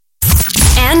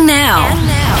now,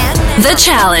 The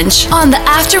Challenge on the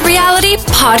After Reality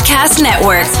Podcast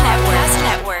Network.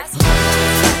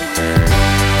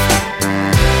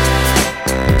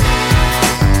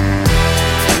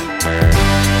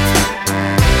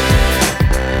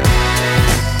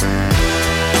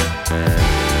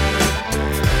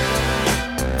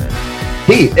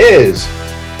 He is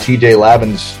TJ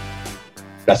Lavin's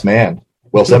best man,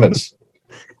 Will Simmons.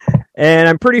 And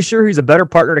I'm pretty sure he's a better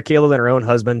partner to Kayla than her own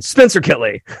husband, Spencer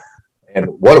Kitley. And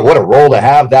what a role to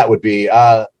have that would be.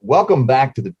 Welcome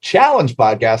back to the Challenge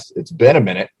podcast. It's been a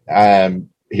minute.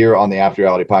 Here on the After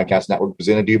Reality Podcast Network,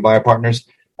 presented to you by our partners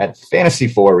at Fantasy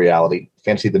 4 Reality,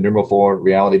 fantasy the numeral 4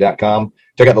 reality.com.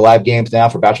 Check out the live games now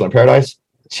for Bachelor in Paradise,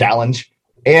 Challenge,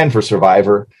 and for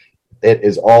Survivor. It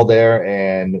is all there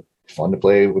and fun to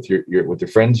play with your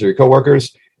friends or your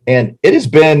coworkers. And it has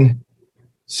been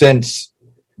since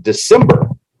December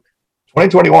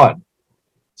 2021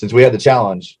 since we had the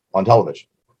Challenge on television.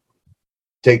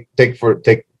 Take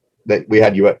that we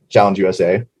had Challenge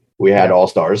USA, we had All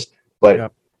Stars,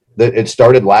 but it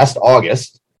started last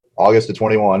August of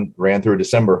 21, ran through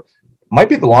December. Might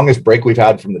be the longest break we've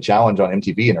had from the Challenge on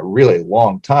MTV in a really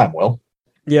long time. Will.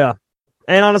 Yeah,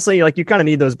 and honestly, like, you kind of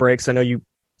need those breaks. I know you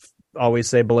always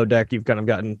say Below Deck, you've kind of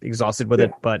gotten exhausted with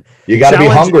it, but you got to be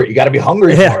hungry. You got to be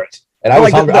hungry for it. And I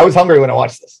was hungry. I was hungry when I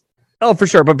watched this. Oh, for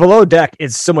sure. But Below Deck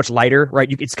is so much lighter, right?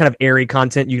 It's kind of airy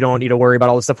content. You don't need to worry about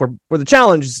all this stuff. Where the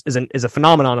Challenge is a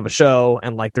phenomenon of a show,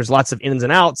 and like there's lots of ins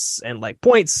and outs and like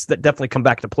points that definitely come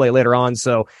back to play later on.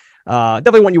 So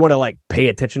definitely one you want to like pay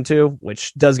attention to,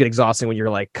 which does get exhausting when you're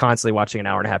like constantly watching an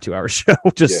hour and a half, 2 hour show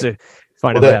just to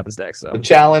find out what happens next. So the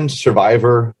Challenge,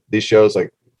 Survivor, these shows,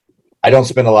 like, I don't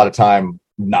spend a lot of time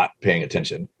not paying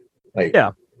attention. Like,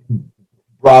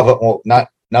 Bravo, well, not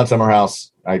Summer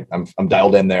House. I'm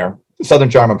dialed in there.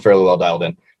 Southern Charm, I'm fairly well dialed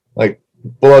in. Like,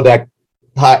 Below Deck,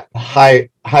 high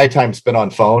time spent on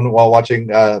phone while watching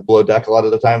Below Deck a lot of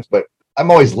the times, but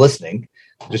I'm always listening.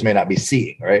 Just may not be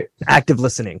seeing, right? Active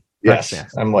listening. Yes. Right.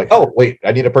 I'm like, oh, wait,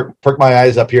 I need to perk my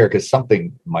eyes up here because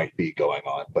something might be going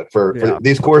on. But for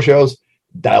these core shows,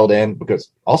 dialed in, because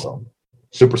also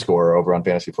super scorer over on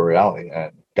Fantasy 4 Reality,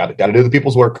 and got to do the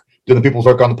people's work. Doing the people's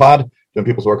work on the pod, doing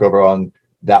people's work over on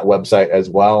that website as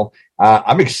well.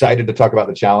 I'm excited to talk about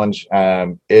the Challenge.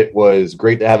 It was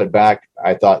great to have it back.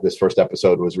 I thought this first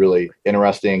episode was really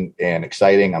interesting and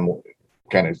exciting. I'm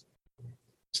kind of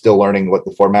still learning what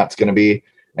the format's going to be,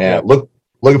 and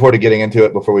looking forward to getting into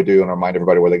it. Before we do, and remind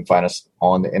everybody where they can find us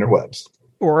on the interwebs.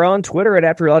 We're on Twitter at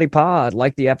After Reality Pod,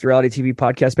 like the After Reality TV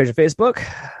podcast page on Facebook,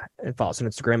 and follow us on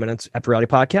Instagram and After Reality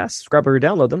Podcast. Subscribe or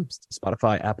download them.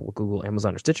 Spotify, Apple, Google,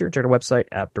 Amazon, or Stitcher. Check our website,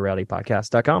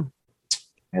 afterrealitypodcast.com.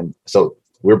 And so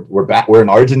we're back. We're in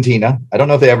Argentina. I don't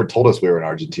know if they ever told us we were in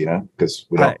Argentina, because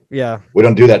we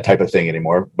don't do that type of thing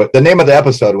anymore. But the name of the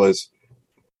episode was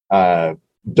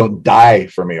 "Don't Die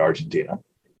for Me, Argentina."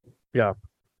 Yeah.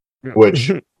 Which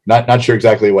not sure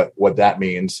exactly what that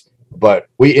means. But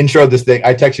we introed this thing.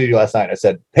 I texted you last night. I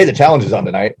said, "Hey, the Challenge is on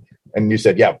tonight," and you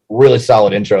said, "Yeah, really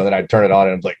solid intro." And then I turn it on,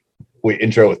 and it's like, we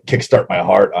intro with "Kickstart My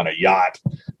Heart" on a yacht.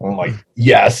 And I'm like,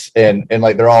 yes, and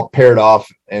like they're all paired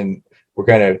off, and we're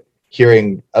kind of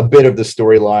hearing a bit of the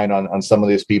storyline on some of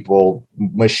these people.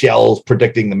 Michelle's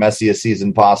predicting the messiest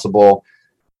season possible.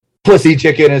 Pussy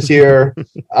Chicken is here.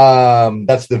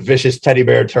 That's the vicious teddy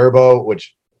bear Turbo,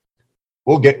 which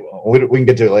we can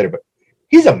get to it later, but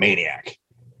he's a maniac.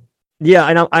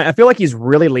 Yeah, I feel like he's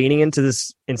really leaning into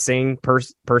this insane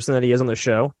person that he is on the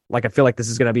show. Like, I feel like this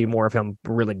is going to be more of him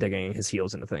really digging his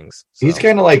heels into things. So. He's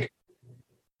kind of like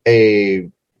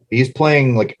he's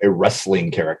playing like a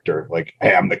wrestling character. Like,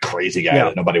 hey, I'm the crazy guy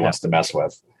that nobody wants to mess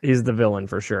with. He's the villain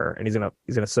for sure, and he's gonna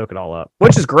soak it all up,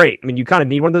 which is great. I mean, you kind of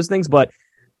need one of those things, but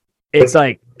it's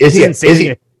like, is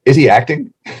he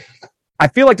acting? I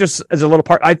feel like there's a little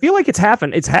part. I feel like it's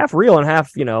half real and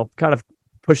half, kind of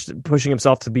pushing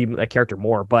himself to be a character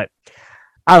more. But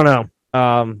I don't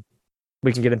know.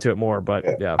 We can get into it more,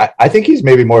 but I think he's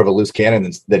maybe more of a loose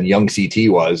cannon than young CT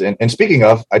was. And speaking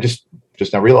of, I just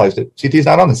now realized it. CT's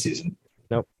not on this season.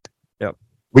 Nope. Yep.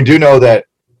 We do know that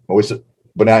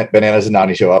Bananas and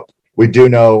Nany show up. We do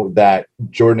know that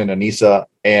Jordan and Anissa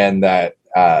and that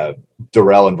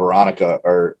Darrell and Veronica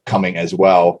are coming as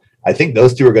well. I think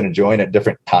those two are going to join at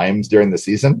different times during the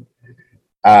season,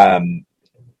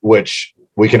 which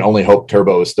we can only hope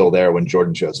Turbo is still there when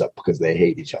Jordan shows up, because they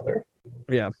hate each other.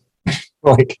 Yeah.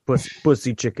 Like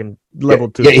pussy chicken level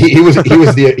 2. Yeah, he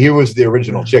was the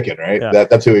original chicken, right? Yeah.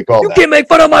 That's who he called. You can't make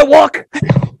fun of my walk.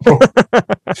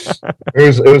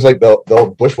 it was like the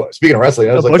old bushwhacker. Speaking of wrestling,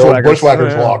 it was like the old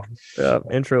bushwhackers walk. Yeah,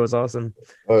 intro was awesome.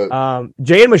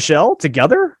 Jay and Michelle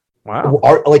together. Wow.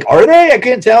 Are they? I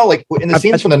can't tell. Like in the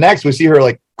scenes from the next, we see her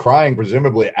like crying,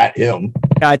 presumably at him.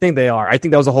 Yeah, I think they are. I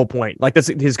think that was the whole point. Like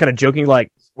he's kind of joking,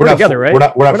 like we're not together, right?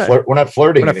 We're not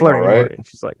flirting anymore, right? And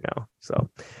she's like, no. So,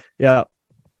 yeah.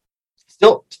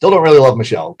 Still don't really love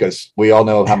Michelle because we all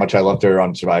know how much I loved her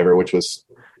on Survivor, which was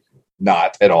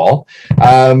not at all.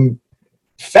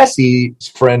 Fessy's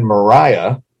friend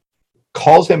Mariah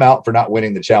calls him out for not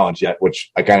winning the challenge yet,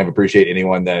 which I kind of appreciate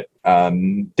anyone that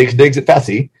digs at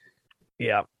Fessy.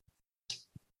 Yeah.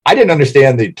 I didn't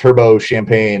understand the turbo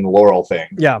champagne Laurel thing.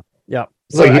 Yeah.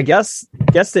 So I guess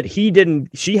that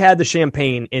she had the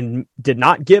champagne and did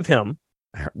not give him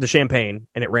the champagne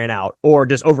and it ran out, or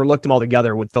just overlooked him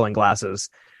altogether with filling glasses.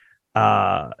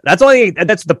 That's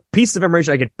the piece of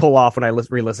information I could pull off when I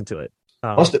re-listened to it.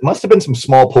 Must have been some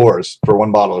small pours for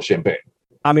one bottle of champagne.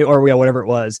 I mean, or whatever it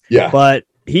was. Yeah. But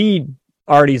he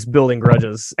already is building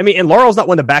grudges. I mean, and Laurel's not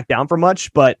one to back down from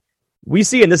much, but we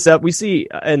see in this throughout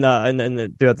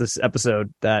this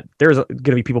episode that there's going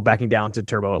to be people backing down to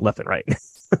Turbo left and right.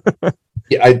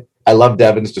 Yeah, I love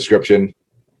Devin's description.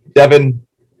 Devin,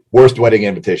 worst wedding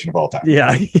invitation of all time.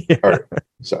 Yeah.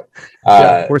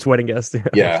 Worst wedding guest.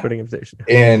 Yeah. Worst wedding invitation.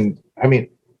 And I mean,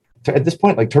 at this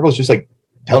point, like Turbo's just like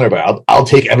telling everybody, I'll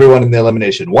take everyone in the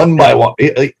elimination one by one.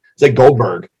 It's like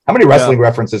Goldberg. How many wrestling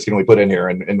references can we put in here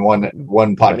in one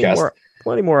podcast?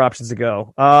 Plenty more options to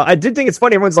go. I did think it's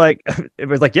funny. Everyone's like, it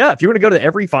was like, yeah, if you want to go to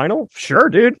every final, sure,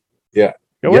 dude. Yeah.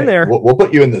 Go in there. We'll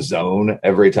put you in the zone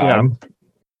every time.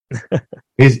 Yeah.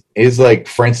 he's like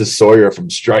Francis Sawyer from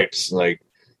Stripes. Like,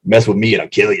 mess with me and I'll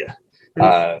kill you.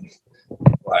 But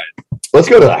let's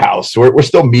go to the house. We're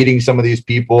still meeting some of these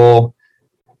people.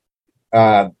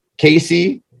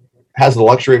 Casey has the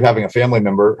luxury of having a family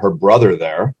member, her brother,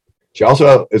 there. She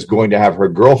also is going to have her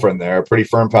girlfriend there, a pretty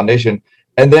firm foundation.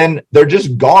 And then they're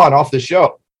just gone off the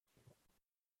show.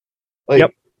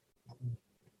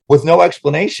 With no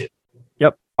explanation.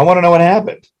 Yep. I want to know what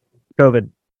happened. COVID.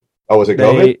 Oh, was it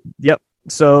COVID? Yep.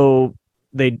 So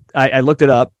I looked it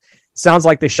up. Sounds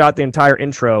like they shot the entire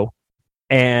intro,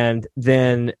 and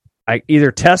then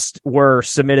either tests were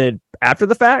submitted after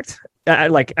the fact,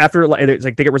 it's like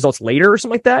they get results later or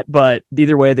something like that. But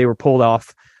either way, they were pulled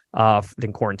off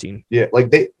in quarantine. Yeah,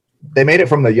 like they made it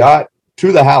from the yacht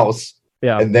to the house.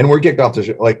 Yeah, and then we're kicked off the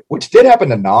show, which did happen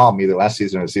to Nam either last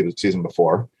season or the season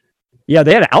before. Yeah,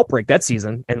 they had an outbreak that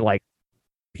season, and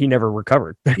he never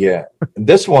recovered. Yeah,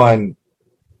 this one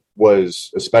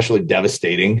was especially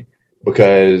devastating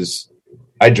because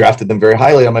I drafted them very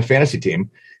highly on my fantasy team,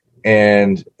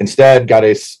 and instead got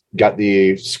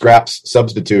the scraps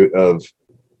substitute of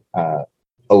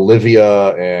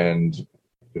Olivia and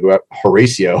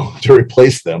Horacio to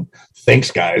replace them.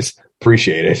 Thanks, guys,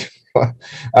 appreciate it.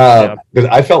 Because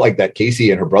I felt like that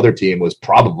Casey and her brother team was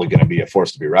probably going to be a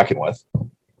force to be reckoned with.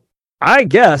 I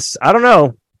guess. I don't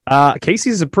know.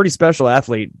 Casey's a pretty special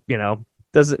athlete,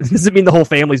 doesn't mean the whole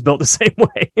family's built the same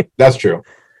way. That's true.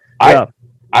 Yeah.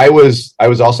 I was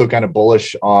also kind of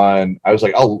bullish on, I was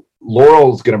like, oh,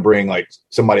 Laurel's going to bring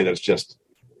somebody that's just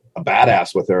a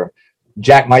badass with her.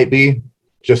 Jack might be,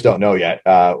 just don't know yet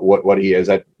what he is.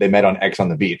 They met on X on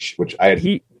the Beach, which I had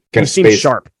he seems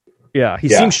sharp. Yeah, he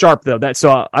seems sharp though.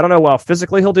 I don't know how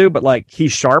physically he'll do, but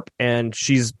he's sharp and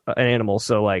she's an animal.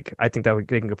 So I think that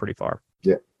they can go pretty far.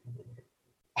 Yeah.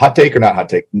 Hot take or not hot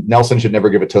take? Nelson should never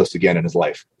give a toast again in his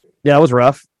life. Yeah, that was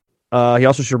rough. He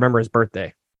also should remember his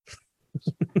birthday.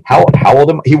 How old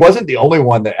am I? He wasn't the only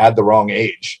one that had the wrong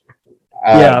age.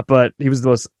 But he's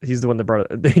the one that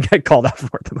they got called out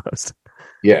for it the most.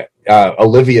 Yeah.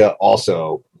 Olivia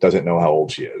also doesn't know how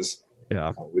old she is.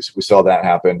 Yeah. We saw that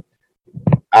happen.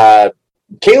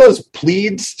 Kayla's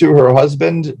pleads to her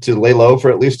husband to lay low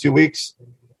for at least 2 weeks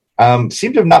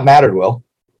seem to have not mattered, Will.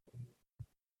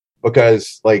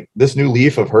 Because this new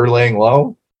leaf of her laying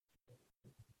low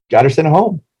got her sent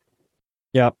home.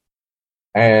 Yep.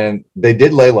 And they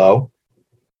did lay low.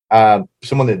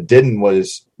 Someone that didn't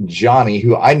was Johnny,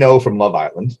 who I know from Love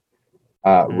Island.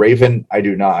 Raven, I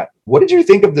do not. What did you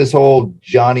think of this whole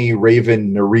Johnny,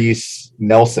 Raven, Nerys,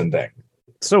 Nelson thing?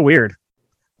 So weird.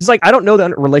 It's I don't know the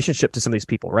relationship to some of these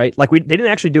people, right? They didn't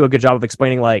actually do a good job of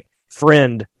explaining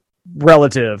friend,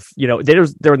 relative. There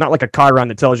was not a chyron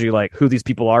that tells you who these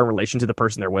people are in relation to the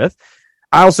person they're with.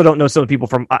 I also don't know some of the people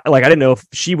from I didn't know if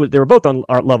they were both on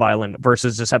Love Island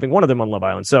versus just having one of them on Love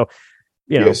Island. So,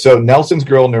 So Nelson's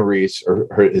girl Nerys,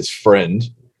 or his friend.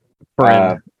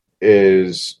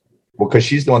 Is because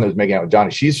she's the one that was making out with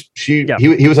Johnny.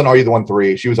 He was on Are You the One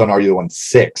 3. She was on Are You the One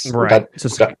 6. Right.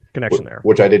 Connection there,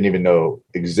 which I didn't even know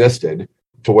existed.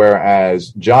 To whereas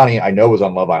Johnny, I know was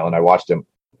on Love Island. I watched him.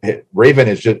 Raven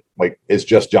is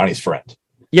just Johnny's friend.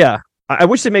 Yeah. I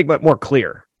wish they make it more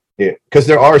clear. Yeah, because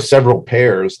there are several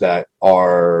pairs that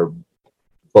are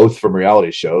both from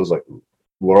reality shows. Like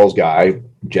Laurel's guy,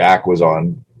 Jack, was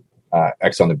on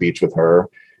X on the Beach with her.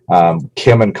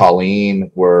 Kim and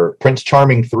Colleen were Prince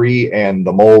Charming 3 and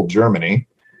The Mole Germany.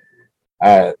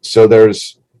 So there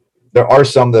are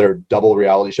some that are double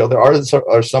reality show. There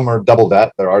are some are double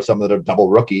vet. There are some that are double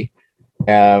rookie.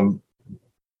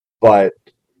 But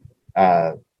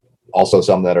also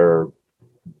some that are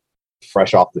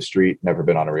fresh off the street, never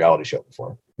been on a reality show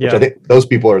before. Yeah. Which I think those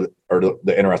people are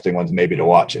the interesting ones maybe to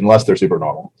watch, unless they're super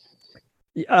normal.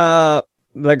 That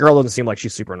girl doesn't seem like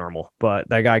she's super normal, but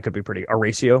that guy could be pretty.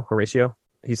 Horatio.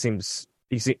 He seems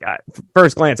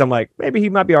first glance, I'm like, maybe he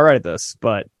might be all right at this,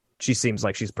 but she seems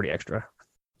like she's pretty extra.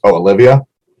 Oh, Olivia?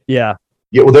 Yeah.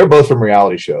 Yeah, well, they're both from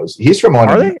reality shows. He's from one.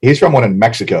 Are they? He's from one in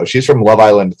Mexico. She's from Love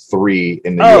Island 3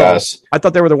 in the U.S. I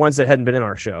thought they were the ones that hadn't been in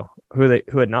our show. Who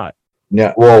had not?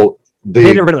 Yeah, well,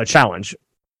 they'd never been in the challenge.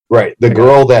 Right. The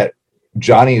girl that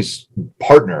Johnny's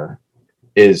partner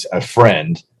is a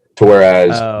friend,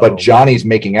 but Johnny's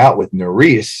making out with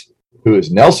Nerys, who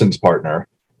is Nelson's partner,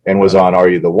 and was on Are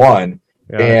You the One?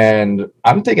 Yeah. And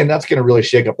I'm thinking that's going to really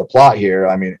shake up the plot here.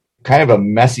 I mean, kind of a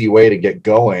messy way to get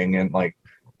going, and like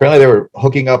apparently they were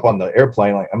hooking up on the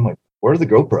airplane. Like I'm like, where are the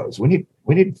GoPros? We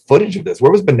need footage of this.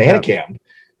 Where was Banana Cam?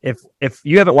 If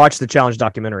you haven't watched the challenge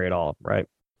documentary at all, right?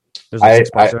 I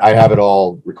have it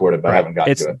all recorded, but I haven't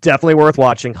gotten to it. It's definitely worth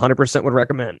watching. 100% would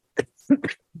recommend.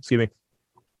 Excuse me.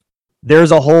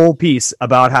 There's a whole piece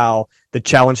about how the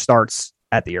challenge starts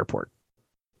at the airport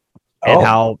and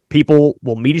how people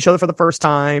will meet each other for the first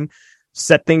time,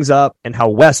 set things up, and how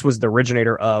Wes was the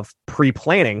originator of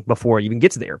pre-planning before you even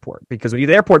get to the airport. Because when you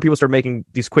get to the airport, people start making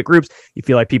these quick groups. You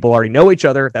feel like people already know each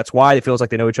other. That's why it feels like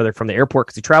they know each other from the airport,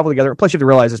 because they travel together. Plus, you have to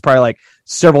realize it's probably like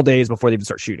several days before they even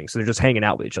start shooting. So they're just hanging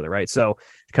out with each other, right? So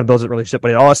it kind of builds a relationship,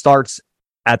 but it all starts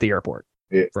at the airport.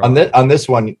 Yeah. On this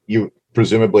one, you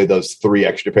presumably those 3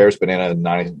 extra pairs, Bananas and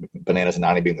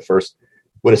Nany being the first,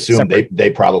 would assume they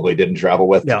probably didn't travel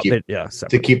with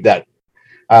to keep that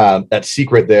that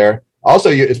secret there.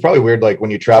 Also, it's probably weird, like when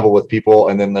you travel with people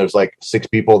and then there's like 6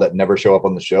 people that never show up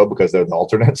on the show because they're the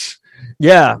alternates.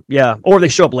 Yeah, or they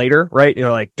show up later, right? You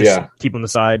know, like just keep them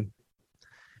aside.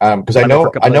 Because I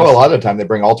know a lot of the time they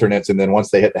bring alternates, and then once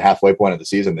they hit the halfway point of the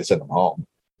season, they send them home.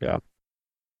 Yeah.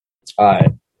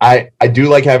 I do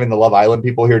like having the Love Island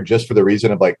people here just for the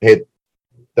reason of like, hey,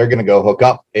 they're going to go hook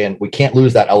up, and we can't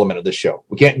lose that element of this show.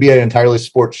 We can't be an entirely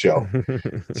sports show.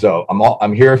 So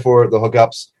I'm here for the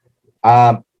hookups.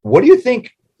 What do you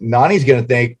think Nany's going to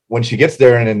think when she gets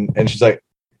there and she's like,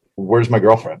 where's my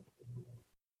girlfriend?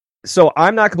 So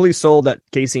I'm not completely sold that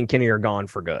Casey and Kenny are gone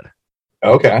for good.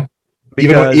 Okay.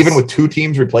 Even with 2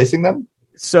 teams replacing them?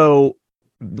 So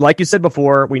like you said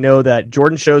before, we know that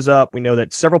Jordan shows up. We know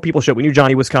that several people show up. We knew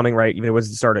Johnny was coming, right? Even if it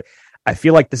wasn't started. I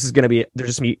feel like this is going to be,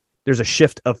 there's a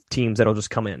shift of teams that'll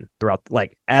just come in throughout,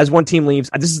 like as one team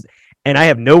leaves. And I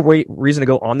have no reason to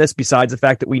go on this besides the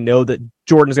fact that we know that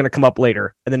Jordan is going to come up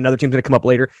later and then another team's going to come up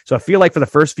later. So I feel like for the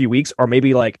first few weeks, or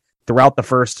maybe like throughout the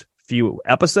first few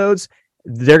episodes,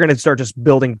 they're going to start just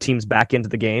building teams back into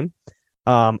the game.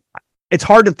 It's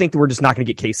hard to think that we're just not going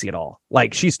to get Casey at all.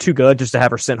 Like she's too good just to have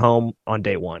her sent home on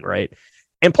day one, right?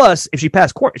 And plus, if she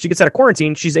gets out of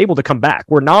quarantine, she's able to come back.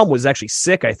 Where Nam was actually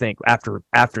sick, I think, after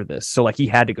this, so like he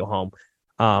had to go home.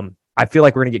 I feel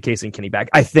like we're going to get Casey and Kenny back.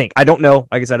 I think. I don't know.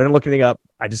 Like I said, I didn't look anything up.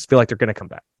 I just feel like they're going to come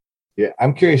back. Yeah,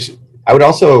 I'm curious.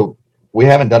 We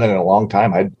haven't done it in a long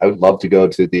time. I would love to go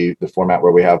to the format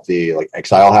where we have the like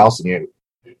Exile House, and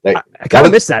I kind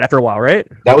of missed that after a while, right?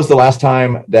 That was the last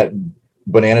time that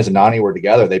Bananas and Nany were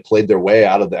together. They played their way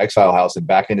out of the Exile House and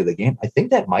back into the game. I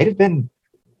think that might have been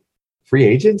Free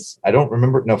Agents. I don't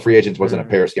remember. No, Free Agents wasn't a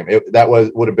Paris game.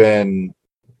 Would have been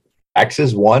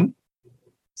X's 1.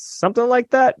 Something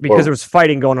like that, because there was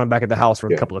fighting going on back at the house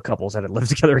where a couple of couples had to live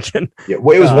together again. Yeah,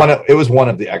 well, it was one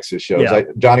of the X's shows. Yeah.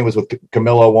 Johnny was with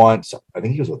Camilla once. I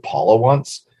think he was with Paula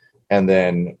once, and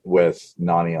then with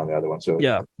Nany on the other one. So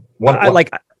yeah,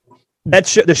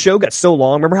 the show got so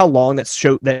long. Remember how long that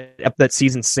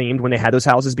season seemed when they had those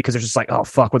houses, because they're just like, oh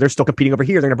fuck, well they're still competing over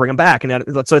here. They're gonna bring them back, and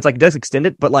so it's like it does extend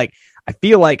it, but like I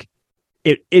feel like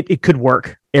it could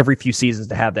work every few seasons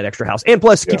to have that extra house, and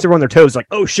plus keeps everyone on their toes. Like,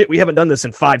 oh shit, we haven't done this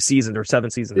in 5 seasons or 7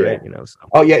 seasons, right? You know. So.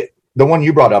 Oh yeah, the one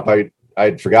you brought up,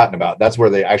 I'd forgotten about. That's where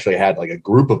they actually had like a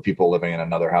group of people living in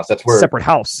another house. That's where separate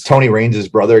house. Tony Raines'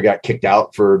 brother got kicked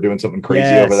out for doing something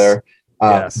crazy over there.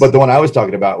 But the one I was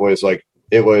talking about was like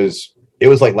it was it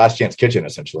was like Last Chance Kitchen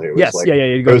essentially. It was yes, like,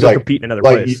 You go compete in another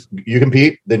place. You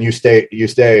compete, then you stay,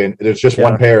 and there's just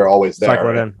one pair always there. Cycle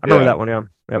it in. I remember that one.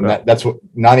 Yeah. That's what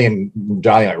Nani and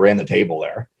Johnny like ran the table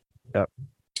there. Yeah.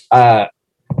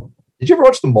 Did you ever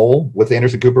watch The Mole with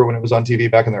Anderson Cooper when it was on TV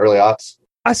back in the early aughts?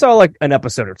 I saw like an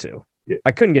episode or two. Yeah.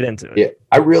 I couldn't get into it. Yeah,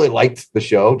 I really liked the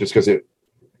show just because it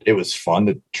was fun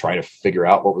to try to figure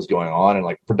out what was going on, and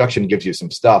like production gives you some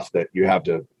stuff that you have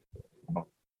to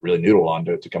really noodle on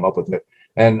to come up with it.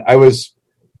 And I was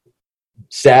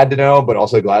sad to know, but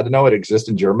also glad to know it exists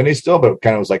in Germany still. But it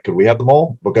kind of was like, could we have The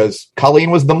Mole? Because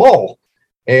Colleen was the mole,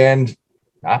 and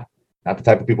not the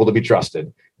type of people to be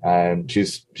trusted. And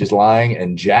she's lying,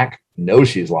 and Jack knows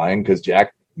she's lying because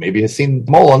Jack maybe has seen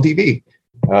the mole on TV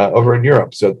over in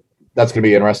Europe. So that's going to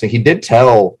be interesting. He did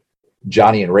tell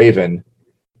Johnny and Raven,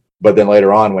 but then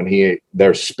later on when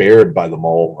they're spared by the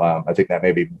mole, I think that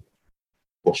maybe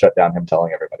will shut down him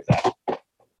telling everybody that.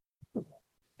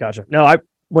 Gotcha. No,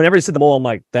 whenever he said the mole, I'm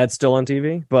like, that's still on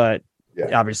TV, but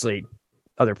obviously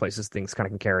other places things kind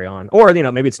of can carry on, or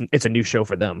maybe it's a new show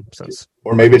for them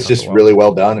or maybe it's just really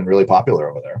well done and really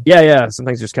popular over there. Yeah. Some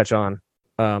things just catch on.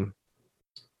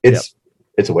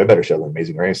 It's a way better show than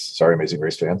Amazing Race. Sorry, Amazing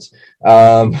Race fans.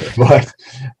 But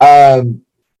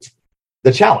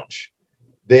the challenge,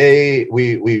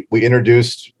 we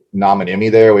introduced Nam and Emmy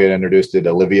there. We had introduced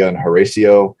Olivia and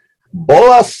Horacio.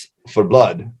 Bolas for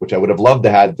blood, which I would have loved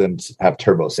to have them have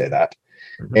Turbo say that.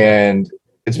 Mm-hmm. And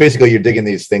it's basically you're digging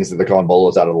these things that they're calling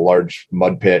bolas out of a large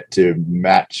mud pit to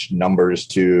match numbers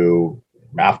to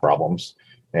math problems.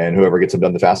 And whoever gets them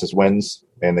done the fastest wins,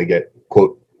 and they get,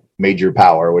 quote, major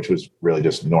power, which was really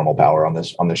just normal power on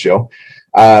this show.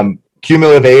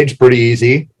 Cumulative age, pretty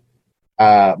easy.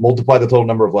 Multiply the total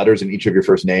number of letters in each of your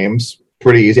first names,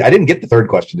 pretty easy. I didn't get the third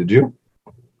question, did you?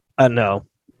 No.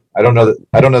 I don't know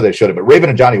they should have, but Raven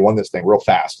and Johnny won this thing real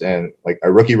fast, and like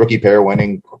a rookie pair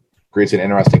winning creates an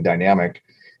interesting dynamic.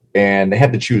 And they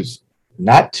had to choose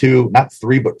not 2, not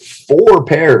 3, but 4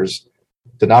 pairs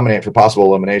to nominate for possible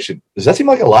elimination. Does that seem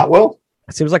like a lot, Will?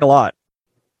 It seems like a lot.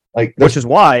 Which is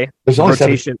why there's only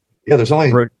rotation. There's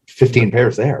only 15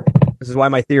 pairs there. This is why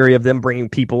my theory of them bringing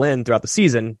people in throughout the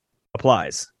season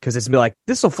applies, because it's be like,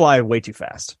 this will fly way too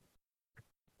fast.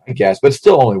 I guess, but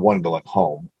still only one going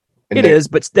home. It is,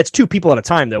 but that's 2 people at a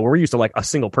time, though. We're used to like a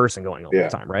single person going all the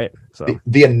time, right? So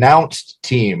the announced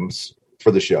teams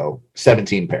for the show,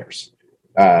 17 pairs.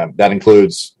 That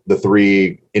includes the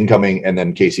 3 incoming, and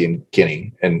then Casey and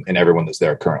Kenny, and everyone that's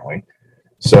there currently.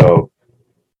 So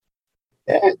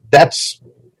that's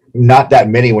not that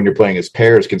many when you're playing as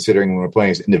pairs, considering when we're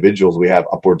playing as individuals, we have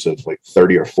upwards of like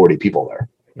 30 or 40 people there.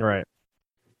 Right.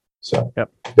 So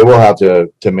they will have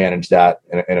to manage that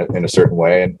in a certain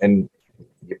way, and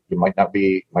you might not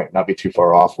be too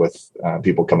far off with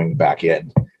people coming back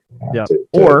in.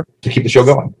 To keep the show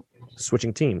going.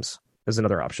 Switching teams is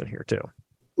another option here too.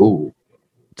 Ooh,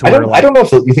 I don't know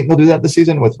if you think they'll do that this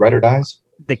season with Ride or Dies.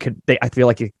 They could. I feel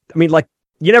like you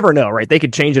never know, right? They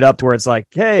could change it up to where it's like,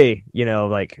 hey,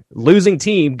 like losing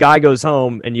team, guy goes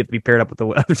home, and you have to be paired up with the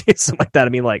other team, something like that. I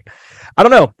mean, like, I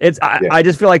don't know. I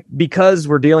just feel like because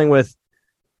we're dealing with,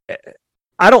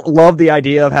 I don't love the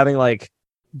idea of having like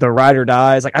the Ride or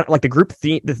Dies, like I don't like the group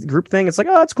thing. It's like,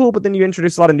 oh, it's cool, but then you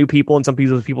introduce a lot of new people, and some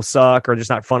people suck or just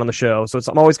not fun on the show. So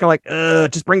I'm always kind of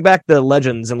like, just bring back the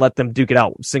legends and let them duke it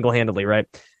out single handedly, right?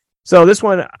 So this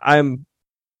one, I'm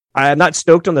not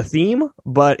stoked on the theme,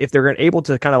 but if they're able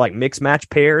to kind of like mix match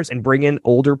pairs and bring in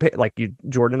older like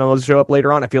Jordan will show up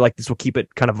later on, I feel like this will keep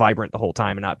it kind of vibrant the whole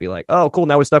time and not be like, oh, cool,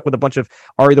 now we're stuck with a bunch of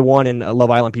Ari the One and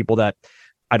Love Island people that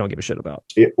I don't give a shit about.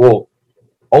 Well,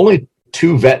 only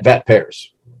 2 vet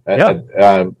pairs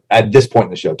at this point in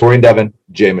the show: Tori and Devin,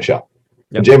 Jay and Michelle.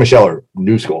 Yep. And Jay and Michelle are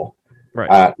new school.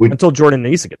 Right. Until Jordan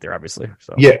and Issa get there, obviously.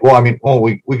 So. Yeah. Well, I mean,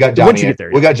 we got Johnny.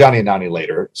 We got Johnny and Nani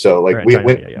later. So like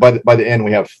by the end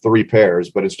we have 3 pairs,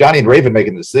 but it's Johnny and Raven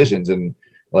making the decisions, and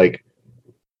like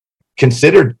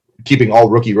considered keeping all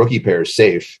rookie pairs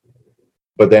safe,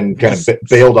 but then kind of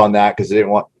bailed on that because they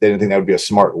didn't think that would be a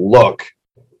smart look.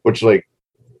 Which like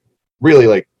really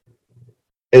like,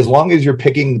 as long as you're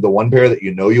picking the one pair that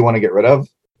you want to get rid of,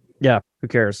 who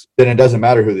cares? Then it doesn't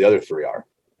matter who the other 3 are.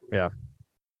 Yeah.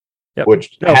 Yep.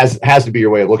 Which has to be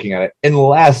your way of looking at it,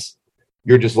 unless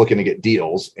you're just looking to get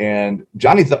deals. And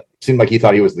Johnny seemed like he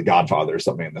thought he was the Godfather or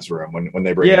something in this room when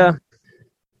they bring him.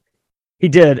 He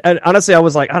did. And honestly, I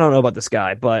was like, I don't know about this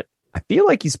guy, but I feel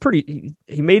like he's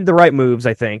he made the right moves,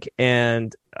 I think.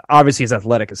 And obviously he's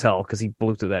athletic as hell because he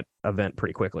blew through that event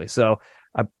pretty quickly. So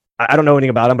I don't know anything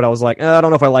about him, but I was like, I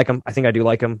don't know if I like him. I think I do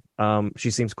like him.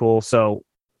 She seems cool. So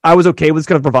I was okay with this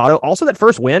kind of bravado. Also, that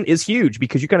first win is huge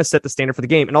because you kind of set the standard for the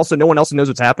game, and also no one else knows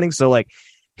what's happening. So like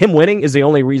him winning is the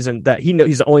only reason that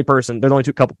he's the only person. There's only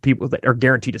couple people that are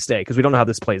guaranteed to stay because we don't know how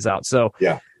this plays out. So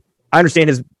yeah, I understand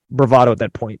his bravado at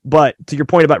that point. But to your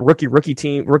point about rookie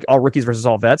team, all rookies versus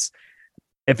all vets,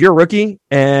 if you're a rookie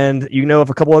and you know of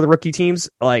a couple other rookie teams,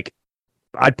 like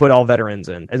I'd put all veterans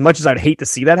in. As much as I'd hate to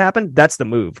see that happen, that's the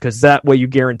move because that way you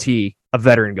guarantee a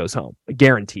veteran goes home,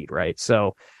 guaranteed, right?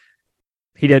 So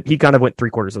he kind of went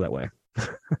 3/4 of that way.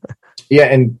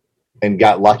 Yeah, and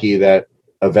got lucky that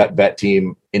a vet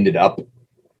team ended up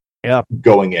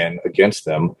going in against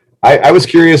them. I was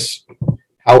curious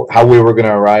how we were going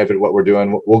to arrive at what we're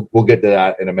doing. We'll get to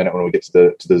that in a minute when we get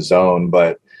to the zone,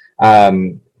 but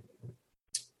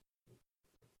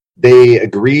they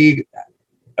agree.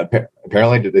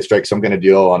 Apparently, did they strike some kind of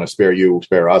deal on a spare you,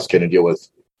 spare us kind of deal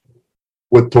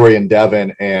with Tori and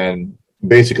Devin? And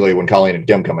basically, when Colleen and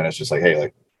Kim come in, it's just like, hey,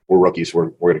 like we're rookies, we're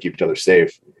going to keep each other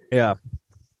safe. Yeah.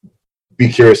 Be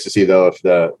curious to see though if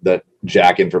the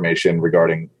Jack information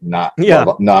regarding not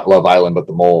Love Island but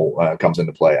the Mole comes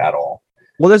into play at all.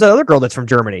 Well, there's another girl that's from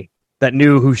Germany that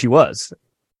knew who she was.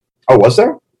 Oh, was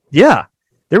there? Yeah.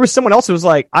 There was someone else who was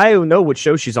like, I don't know what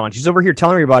show she's on. She's over here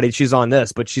telling everybody she's on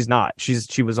this, but she's not.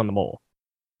 She was on the Mole.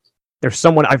 There's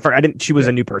someone I didn't. She was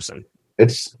a new person.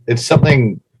 It's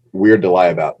something weird to lie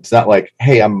about. It's not like,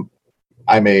 hey, I'm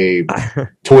a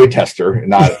toy tester,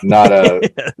 not a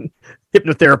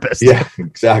hypnotherapist. Yeah,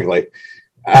 exactly.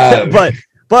 But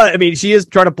I mean, she is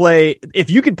trying to play. If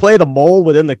you can play the Mole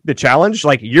within the challenge,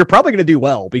 like you're probably going to do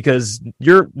well because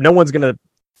no one's going to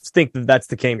think that that's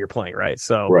the game you're playing, right?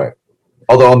 So right.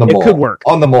 Although on the Mole, could work.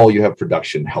 On the Mole, you have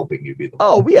production helping you be the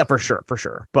Mole. Oh yeah, for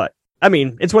sure. But I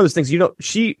mean, it's one of those things. You know,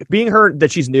 she being her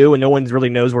that she's new and no one really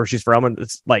knows where she's from, and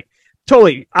it's like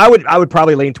totally. I would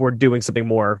probably lean toward doing something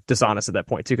more dishonest at that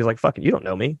point too, because like fucking, you don't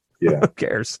know me. Yeah, who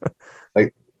cares?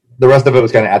 Like the rest of it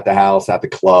was kind of at the house, at the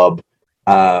club.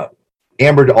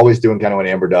 Amber always doing kind of what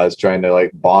Amber does, trying to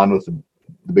like bond with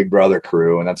the Big Brother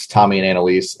crew, and that's Tommy and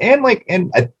Annalise, and like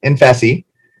and Fessy,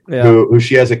 who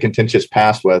she has a contentious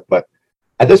past with, but.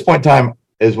 At this point in time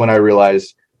is when I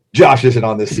realized Josh isn't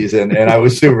on this season, and I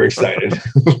was super excited.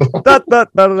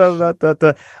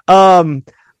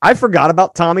 I forgot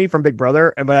about Tommy from Big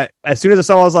Brother, but as soon as I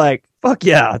saw him, I was like, fuck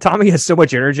yeah, Tommy has so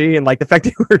much energy, and like the fact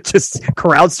that we were just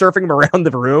crowd surfing him around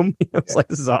the room, I was like,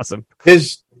 this is awesome.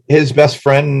 His best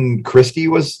friend, Christy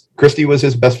was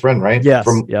his best friend, right? Yes,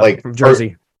 from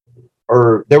Jersey.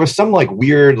 Or there was some like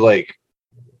weird, like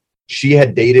she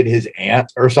had dated his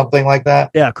aunt or something like that.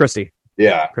 Yeah, Christy.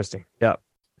 Yeah. Christy. Yeah.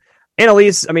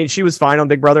 Annalise, I mean, she was fine on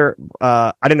Big Brother.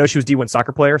 I didn't know she was D1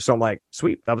 soccer player, so I'm like,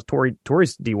 sweet. That was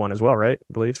Tori's D1 as well, right?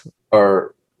 I believe.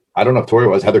 Or I don't know if Tori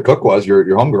was. Heather Cook was your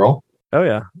homegirl. Oh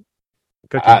yeah.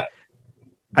 I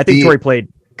think Tori played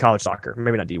college soccer.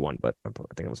 Maybe not D1, but I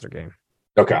think it was their game.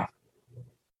 Okay.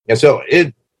 Yeah, so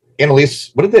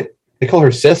Annalise, what did they call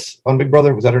her Sis on Big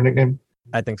Brother? Was that her nickname?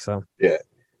 I think so. Yeah.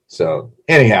 So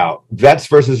anyhow, vets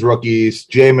versus rookies.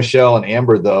 Jay, Michelle, and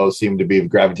Amber, though, seem to be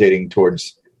gravitating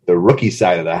towards the rookie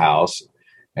side of the house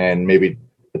and maybe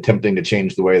attempting to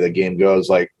change the way the game goes.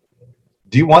 Like,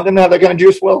 do you want them to have that kind of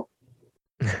juice, Will?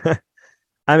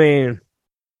 I mean,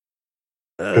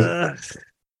 no,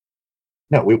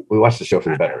 we watched the show for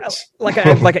the veterans.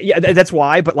 Yeah, that's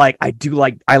why. But like,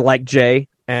 I like Jay,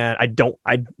 and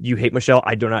you hate Michelle.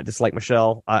 I do not dislike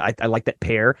Michelle. I like that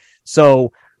pair.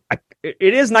 So.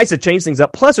 It is nice to change things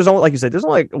up. Plus, there's only, like you said, there's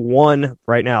only like one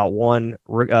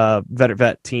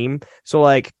vet team. So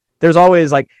like, there's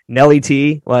always like Nelly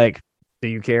T. Like, do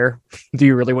you care? Do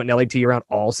you really want Nelly T around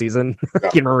all season? No.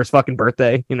 Can't remember his fucking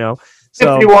birthday, you know?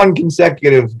 So 51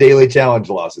 consecutive daily challenge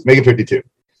losses. Make it 52.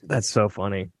 That's so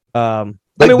funny. How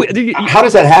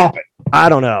does that happen? I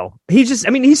don't know.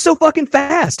 He's so fucking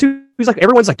fast too. He's like,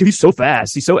 everyone's like, dude, he's so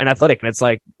fast. He's so athletic. And it's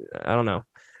like, I don't know.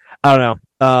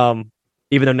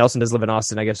 Even though Nelson does live in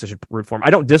Austin, I guess I should root for him. I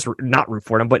don't not root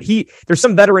for him, but there's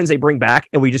some veterans they bring back,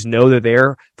 and we just know they're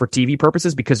there for TV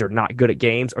purposes because they're not good at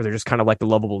games, or they're just kind of like the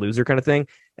lovable loser kind of thing,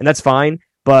 and that's fine.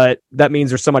 But that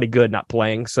means there's somebody good not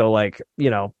playing. So like, you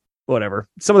know, whatever.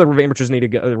 Some of the amateurs need to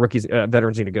go. The rookies,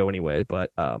 veterans need to go anyway.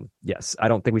 But yes, I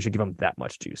don't think we should give them that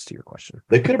much juice. To your question,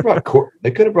 they could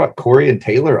have brought Corey and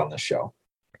Taylor on the show.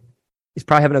 He's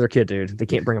probably have another kid, dude. They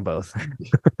can't bring them both.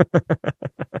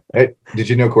 Hey, did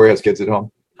you know Corey has kids at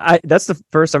home? That's the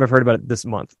first time I've heard about it this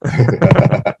month.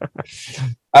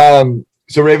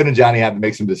 So Raven and Johnny had to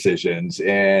make some decisions,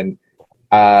 and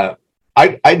I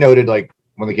noted, like,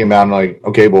 when they came out, I'm like,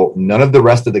 okay, well, none of the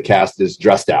rest of the cast is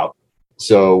dressed out,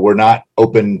 so we're not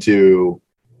open to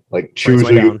like choose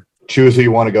who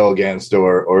you want to go against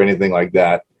or anything like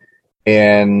that.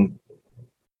 and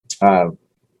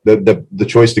the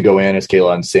choice to go in is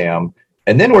Kayla and Sam.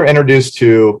 And then we're introduced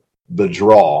to the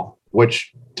draw,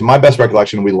 which, to my best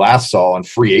recollection, we last saw on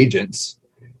Free Agents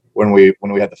when we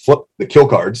had to flip the kill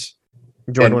cards.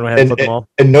 Jordan went ahead and flipped them all.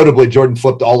 And notably, Jordan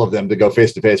flipped all of them to go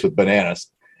face to face with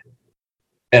Bananas.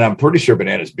 And I'm pretty sure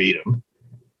Bananas beat him.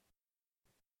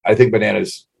 I think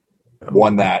Bananas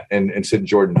won that and sent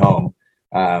Jordan home.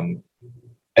 And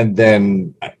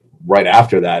then right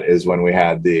after that is when we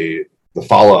had the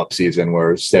follow-up season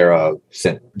where Sarah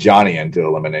sent Johnny into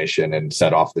elimination and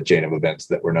set off the chain of events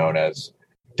that were known as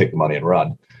Take the Money and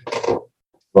Run.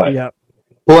 But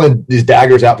pulling these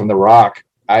daggers out from the rock,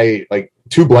 I like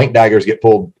 2 blank daggers get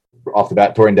pulled off the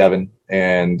bat, Tori and Devin,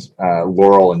 and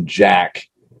Laurel and Jack,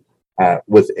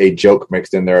 with a joke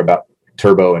mixed in there about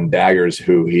Turbo and daggers,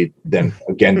 who he then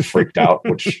again freaked out,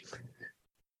 which,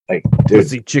 like, dude,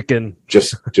 pussy chicken,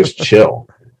 just chill.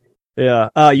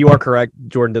 Yeah, you are correct.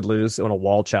 Jordan did lose on a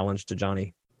wall challenge to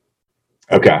Johnny.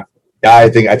 Okay, yeah, I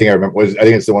think I remember. I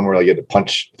think it's the one where like, you had to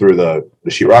punch through the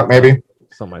sheetrock, maybe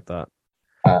something like that.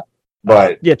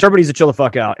 But yeah, Turbo needs to chill the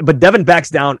fuck out. But Devin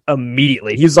backs down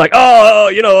immediately. He's like,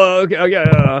 "Oh, okay,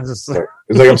 yeah." He's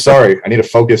like, "I'm sorry, I need to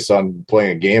focus on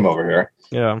playing a game over here."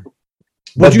 Yeah.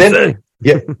 But then,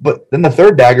 but then the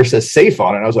third dagger says safe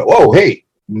on it. And I was like, "Whoa, hey,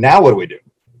 now what do we do?"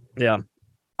 Yeah.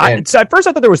 So at first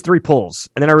I thought there was 3 pulls,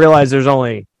 and then I realized there's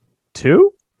only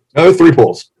 2. No, there's 3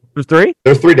 pulls. There's 3.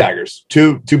 There's 3 daggers,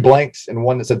 two blanks, and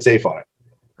one that said safe on it.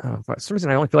 Oh, for some reason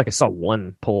I only feel like I saw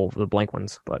 1 pull for the blank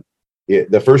ones, but yeah,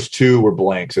 the first 2 were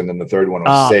blanks, and then the third one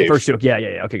was safe. The first 2,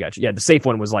 yeah. Okay, gotcha. Yeah, the safe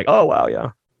one was like, oh wow, yeah,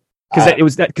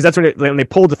 because that's when they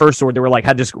pulled the first sword, they were like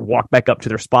had to just walk back up to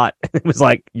their spot. It was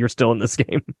like, you're still in this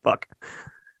game. Fuck.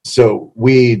 So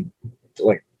we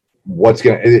like. What's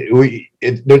gonna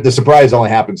the surprise only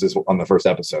happens on the first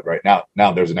episode, right?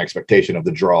 Now there's an expectation of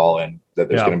the draw and that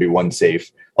there's going to be 1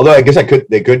 safe. Although I guess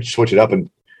they could switch it up and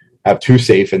have 2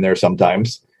 safe in there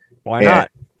sometimes. Why not?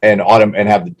 And autumn and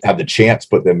have the chance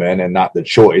put them in and not the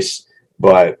choice.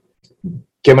 But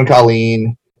Kim and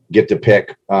Colleen get to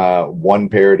pick 1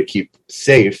 pair to keep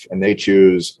safe, and they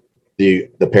choose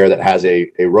the pair that has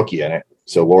a rookie in it.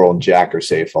 So Laurel and Jack are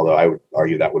safe, although I would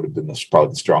argue that would have been probably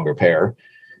the stronger pair.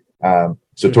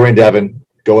 So Tori and Devin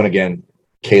going again,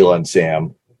 Kayla and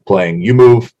Sam playing you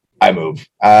move, I move.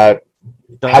 How'd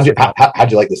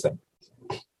you like this thing?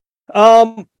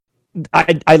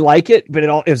 I like it, but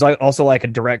it was also like a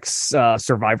direct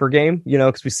Survivor game,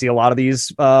 because we see a lot of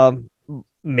these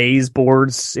maze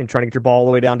boards and trying to get your ball all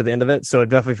the way down to the end of it. So it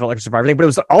definitely felt like a Survivor thing, but it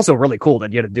was also really cool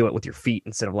that you had to do it with your feet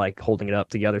instead of like holding it up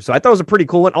together. So I thought it was a pretty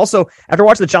cool one. Also, after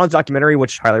watching the challenge documentary,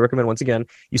 which I highly recommend once again,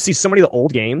 you see so many of the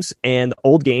old games, and the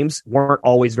old games weren't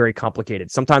always very complicated.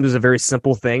 Sometimes it was a very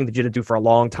simple thing that you had to do for a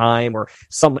long time, or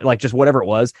something like just whatever it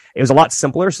was. It was a lot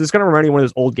simpler. So it's going to remind you of one of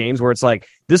those old games where it's like,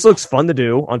 this looks fun to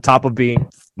do on top of being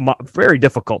very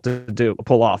difficult to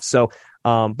pull off. So,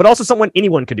 but also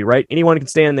anyone could do, right? Anyone can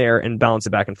stand there and balance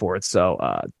it back and forth.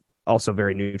 So, also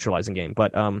very neutralizing game.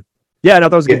 But yeah, no,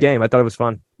 that was a good game. I thought it was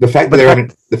fun. The fact that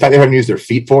they haven't used their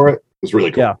feet for it was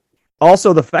really cool. Yeah.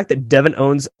 Also, the fact that Devin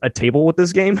owns a table with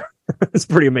this game is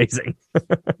pretty amazing.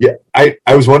 Yeah, I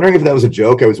was wondering if that was a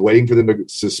joke. I was waiting for them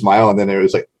to smile, and then it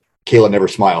was like Kayla never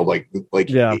smiled. Like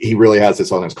he really has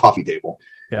this on his coffee table.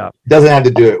 Yeah, doesn't have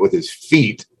to do it with his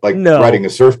feet, like riding a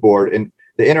surfboard. And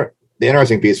the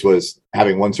interesting piece was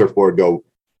having one surfboard go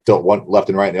tilt one left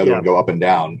and right, and the other one go up and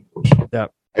down. Yeah,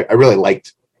 I really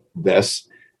liked this.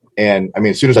 And I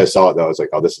mean, as soon as I saw it, though, I was like,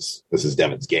 "Oh, this is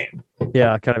Devin's game."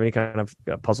 Yeah, kind of any kind of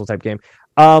puzzle type game.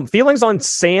 Feelings on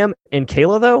Sam and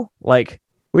Kayla, though. Like,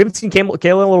 we haven't seen Kayla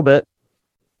in a little bit.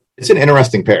 It's an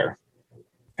interesting pair,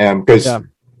 because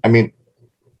I mean,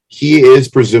 he is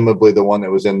presumably the one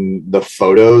that was in the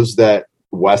photos that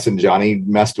Wes and Johnny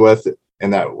messed with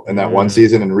in that one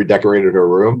season and redecorated her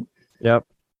room. Yep.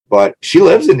 But she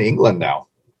lives in England now.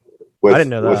 I didn't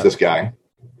know that. With this guy.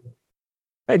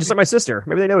 Hey, just like my sister.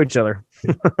 Maybe they know each other.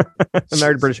 I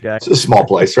married a British guy. It's a small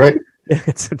place, right?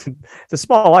 It's a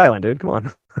small island, dude.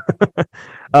 Come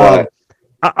on.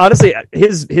 Honestly,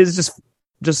 his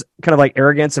just kind of like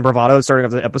arrogance and bravado starting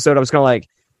off the episode, I was kind of like,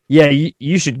 yeah,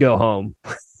 you should go home.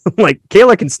 Like,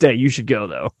 Kayla can stay. You should go,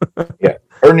 though. Yeah.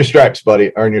 Earn your stripes,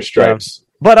 buddy. Earn your stripes. Yeah.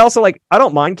 But also, like, I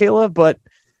don't mind Kayla, but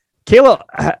Kayla,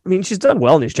 I mean, she's done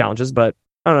well in these challenges, but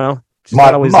I don't know. She's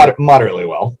moderately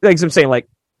well. Like I'm saying, like,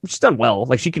 she's done well.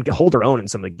 Like, she can hold her own in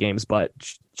some of the games, but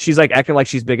she's like acting like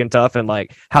she's big and tough and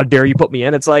like, how dare you put me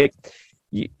in? It's like,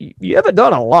 you haven't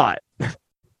done a lot.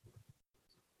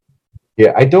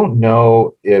 Yeah, I don't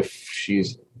know if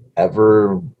she's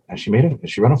ever has she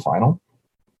run a final?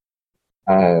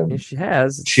 She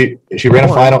has. She ran a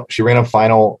final. She ran a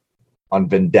final on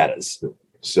Vendettas.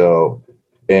 So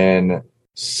in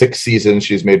 6 seasons,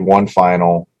 she's made 1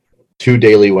 final, 7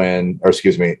 daily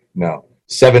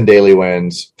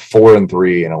wins, 4 and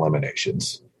 3 in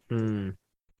eliminations.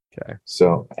 Okay.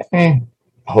 So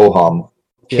ho hum.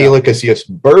 Kayla Casillas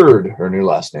Bird, her new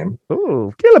last name.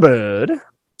 Ooh, Kayla Bird.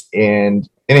 And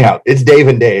anyhow, it's Dave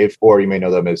and Dave, or you may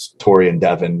know them as Tori and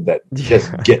Devin, that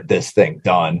just get this thing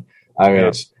done. I mean,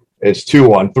 it's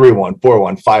 2-1, 3-1,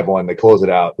 4-1, 5-1. They close it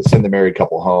out. They send the married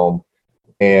couple home,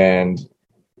 and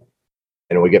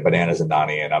we get Bananas and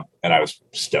Nany, and I was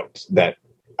stoked that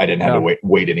I didn't have to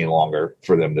wait any longer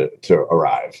for them to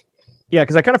arrive. Yeah,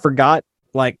 because I kind of forgot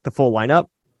like the full lineup.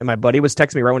 And my buddy was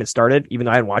texting me right when it started, even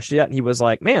though I hadn't watched it yet. And he was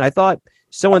like, "Man, I thought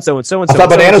so and so and so and so." I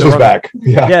thought Bananas was back.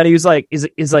 Yeah, and he was like,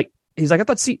 "He's like, I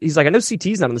thought he's like, I know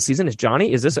CT's not on the season. Is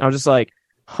Johnny? Is this?" And I was just like,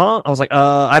 "Huh?" I was like,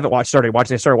 I haven't started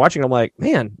watching. I'm like,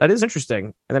 man, that is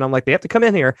interesting. And then I'm like, they have to come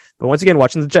in here. But once again,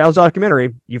 watching the Giles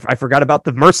documentary, I forgot about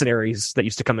the mercenaries that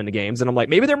used to come into games. And I'm like,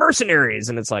 maybe they're mercenaries.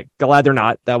 And it's like, glad they're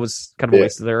not. That was kind of a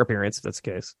waste of their appearance if that's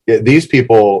the case. Yeah, these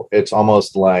people, it's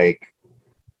almost like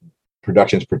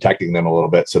production's protecting them a little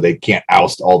bit so they can't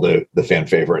oust all the fan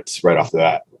favorites right off the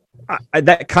bat.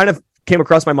 That kind of came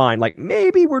across my mind. Like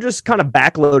maybe we're just kind of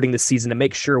backloading the season to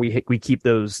make sure we keep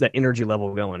that energy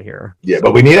level going here. Yeah,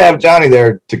 but we need to have Johnny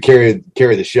there to carry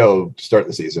the show to start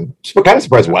the season. Just kind of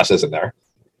surprised Wes isn't there.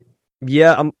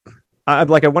 Yeah, I'm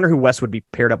like, I wonder who Wes would be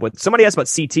paired up with. Somebody asked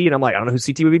about CT, and I'm like, I don't know who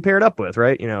CT would be paired up with,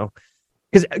 right? You know,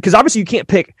 because obviously you can't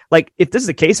pick. Like if this is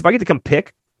the case, if I get to come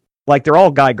pick, like they're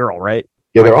all guy girl, right?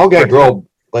 Yeah, they're all guy girl.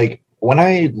 Like when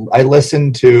I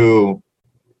listened to,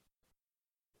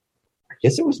 I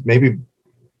guess it was maybe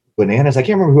Bananas. I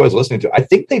can't remember who I was listening to. I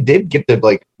think they did get to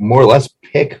like more or less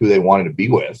pick who they wanted to be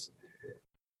with,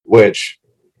 which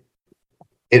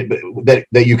that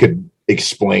you could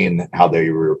explain how they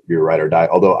were your ride or die.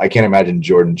 Although I can't imagine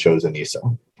Jordan chose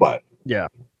Aneesa, but yeah,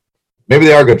 maybe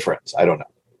they are good friends. I don't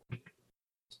know.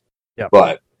 Yeah,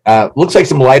 but. Looks like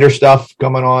some lighter stuff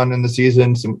coming on in the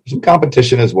season, some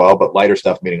competition as well, but lighter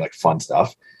stuff meaning like fun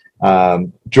stuff.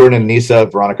 Jordan and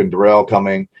Aneesa, Veronica and Darrell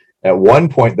coming. At one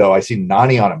point, though, I see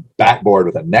Nany on a backboard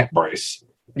with a neck brace,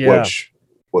 which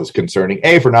was concerning,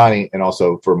 for Nany and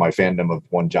also for my fandom of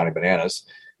one Johnny Bananas.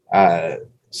 What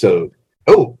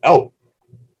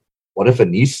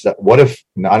if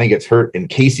Nany gets hurt and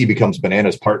Casey becomes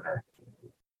Bananas' partner?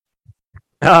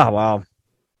 Oh, wow.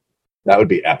 That would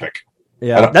be epic.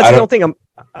 Yeah, that's the only thing.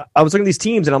 I was looking at these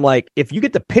teams, and I'm like, if you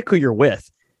get to pick who you're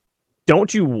with,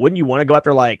 wouldn't you want to go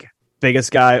after like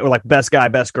biggest guy or like best guy,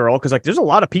 best girl? Because like, there's a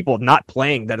lot of people not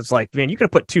playing that. It's like, man, you could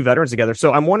have put 2 veterans together.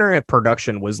 So I'm wondering if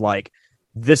production was like,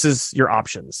 this is your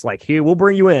options. Like, here, we'll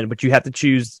bring you in, but you have to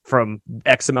choose from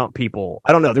X amount of people.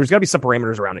 I don't know. There's got to be some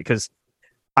parameters around it because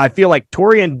I feel like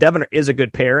Tori and Devin is a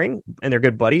good pairing and they're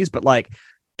good buddies, but like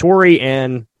Tori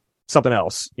and something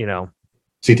else, you know,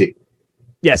 CT.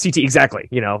 Yeah, CT, exactly.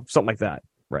 You know, something like that.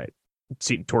 Right.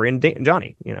 Tori and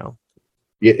Johnny, you know.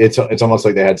 Yeah, it's almost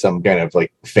like they had some kind of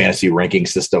like fantasy ranking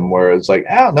system where it's like,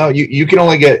 oh, no, you can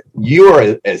only get, you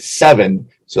are a 7,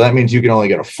 so that means you can only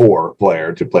get a 4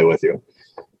 player to play with you.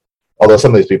 Although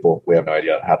some of these people, we have no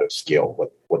idea how to scale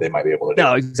what they might be able to do.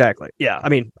 No, exactly. Yeah, I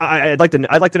mean, I'd like to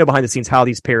know behind the scenes how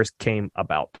these pairs came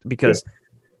about because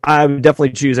I would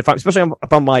definitely choose especially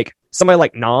if I'm like somebody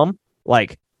like Nam,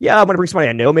 like. Yeah, I'm going to bring somebody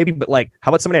I know maybe, but like, how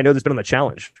about somebody I know that's been on the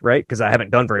challenge, right? Because I haven't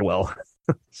done very well.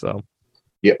 So.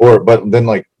 Yeah, but then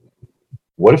like,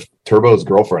 what if Turbo's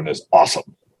girlfriend is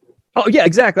awesome? Oh, yeah,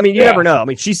 exactly. I mean, you never know. I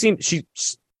mean,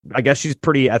 I guess she's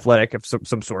pretty athletic of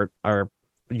some sort, or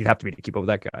you'd have to be to keep up with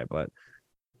that guy, but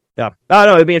yeah. I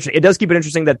don't know, it'd be interesting. It does keep it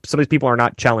interesting that some of these people are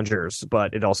not challengers,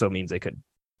 but it also means they could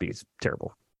be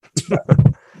terrible.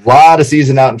 A lot of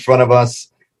season out in front of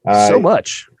us. So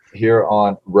much. Here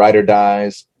on Ride or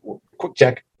Dies. Quick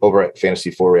check over at Fantasy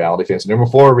 4 Reality, fantasy number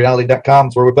 4 reality.com.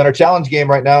 It's where we're playing our challenge game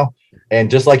right now. And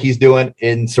just like he's doing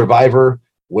in Survivor,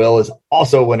 Will is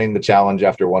also winning the challenge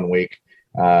after 1 week.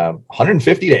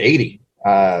 150 to 80.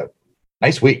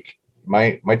 Nice week.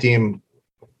 My team,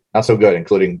 not so good,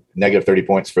 including negative 30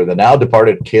 points for the now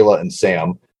departed Kayla and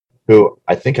Sam, who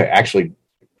I think I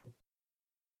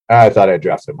thought I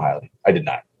drafted them highly. I did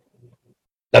not.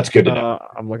 That's good to know.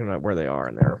 I'm looking at where they are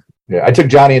in there. Yeah, I took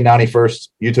Johnny and Nany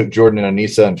first. You took Jordan and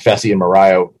Aneesa and Fessy and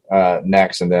Mariah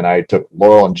next. And then I took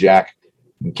Laurel and Jack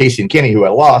and Casey and Kenny, who I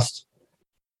lost.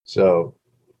 So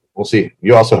we'll see.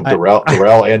 You also have Darrell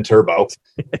and Turbo.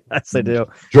 Yes, I do.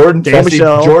 Jordan,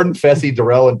 Fessy,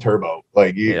 Darrell, and Turbo.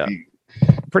 Like you,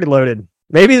 pretty loaded.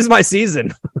 Maybe this is my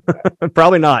season.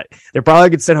 Probably not. They're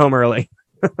probably could sit home early.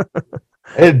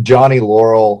 I had Johnny,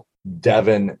 Laurel,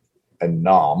 Devin, and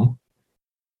Nom.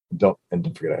 Don't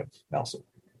forget I have Nelson.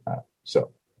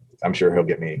 So I'm sure he'll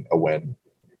get me a win.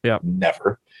 Yeah.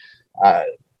 Never.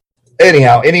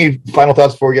 Anyhow, any final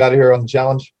thoughts before we get out of here on the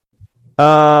challenge?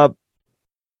 No,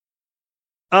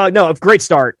 great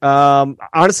start.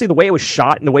 Honestly, the way it was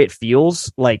shot and the way it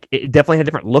feels, like it definitely had a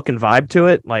different look and vibe to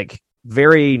it. Like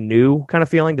very new kind of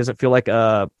feeling. Doesn't feel like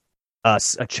a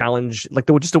challenge, like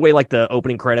just the way like the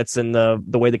opening credits and the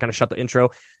way they kind of shot the intro.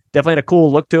 Definitely had a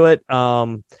cool look to it.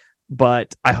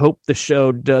 But I hope the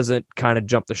show doesn't kind of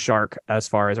jump the shark as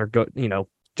far as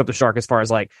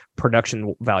like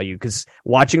production value, because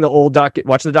watching the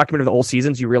documentary of the old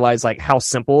seasons, you realize like how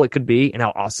simple it could be and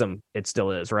how awesome it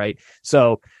still is, right?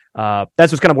 So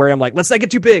that's what's kind of where I'm like, let's not get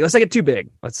too big. Let's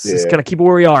just kind of keep it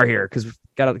where we are here, because we've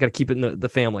got to keep it in the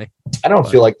family. I don't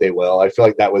feel like they will. I feel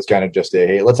like that was kind of just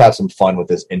hey, let's have some fun with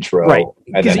this intro, right,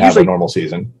 and then have a normal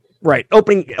season. Right,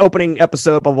 opening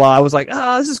episode, blah blah. I was like,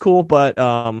 this is cool, but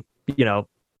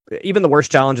even the worst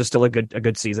challenge is still a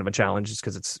good season of a challenge, just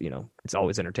because it's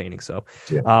always entertaining. So,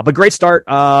 but great start.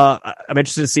 I'm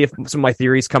interested to see if some of my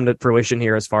theories come to fruition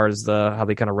here as far as how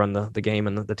they kind of run the game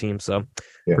and the team. So,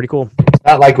 pretty cool. It's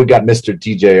not like we got Mr.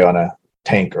 TJ on a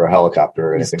tank or a helicopter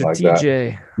or anything like that.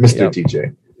 Mr.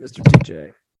 TJ. Mr.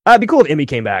 TJ. It'd be cool if Emmy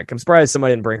came back. I'm surprised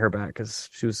somebody didn't bring her back, because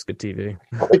she was good TV.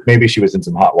 I think maybe she was in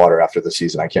some hot water after the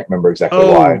season. I can't remember exactly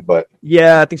why, but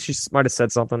yeah, I think she might have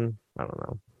said something. I don't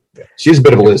know. Yeah. She's a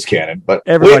bit of a loose cannon, but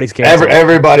everybody's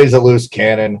everybody's a loose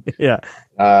cannon. Yeah.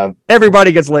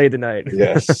 Everybody gets laid tonight.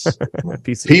 Yes.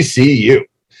 PCU.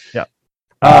 Yeah.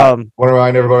 Want to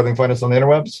remind everybody they can find us on the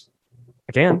interwebs?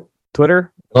 I can.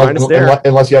 Twitter. Find us there.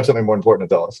 Unless you have something more important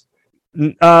to tell us.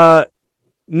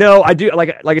 No, I do.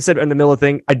 Like I said in the middle of the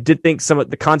thing, I did think some of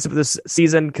the concept of this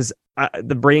season, because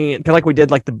the bringing it, like we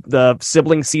did, like the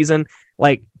sibling season,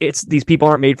 like it's these people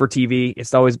aren't made for TV.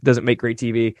 It always doesn't make great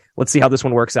TV. Let's see how this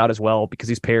one works out as well, because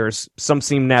these pairs, some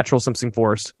seem natural, some seem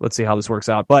forced. Let's see how this works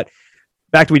out. But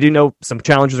back to, we do know some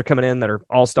challenges are coming in that are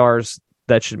all stars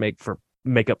that should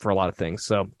make up for a lot of things.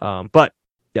 So, but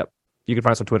yep, you can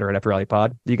find us on Twitter at After Reality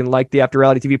Pod. You can like the After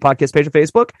Reality TV podcast page on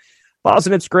Facebook. Follow us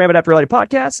on Instagram at After Reality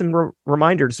Podcasts, and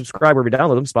reminder to subscribe wherever you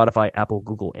download them: Spotify, Apple,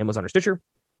 Google, Amazon, or Stitcher.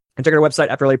 And check out our website,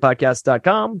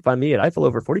 AfterRealityPodcast.com. Find me at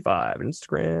iFulOver45 on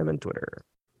Instagram and Twitter.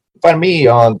 Find me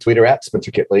on Twitter at Spencer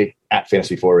Kitley, at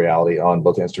Fantasy4Reality on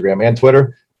both Instagram and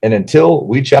Twitter. And until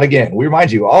we chat again, we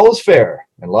remind you all is fair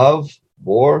in love,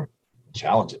 war,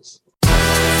 challenges.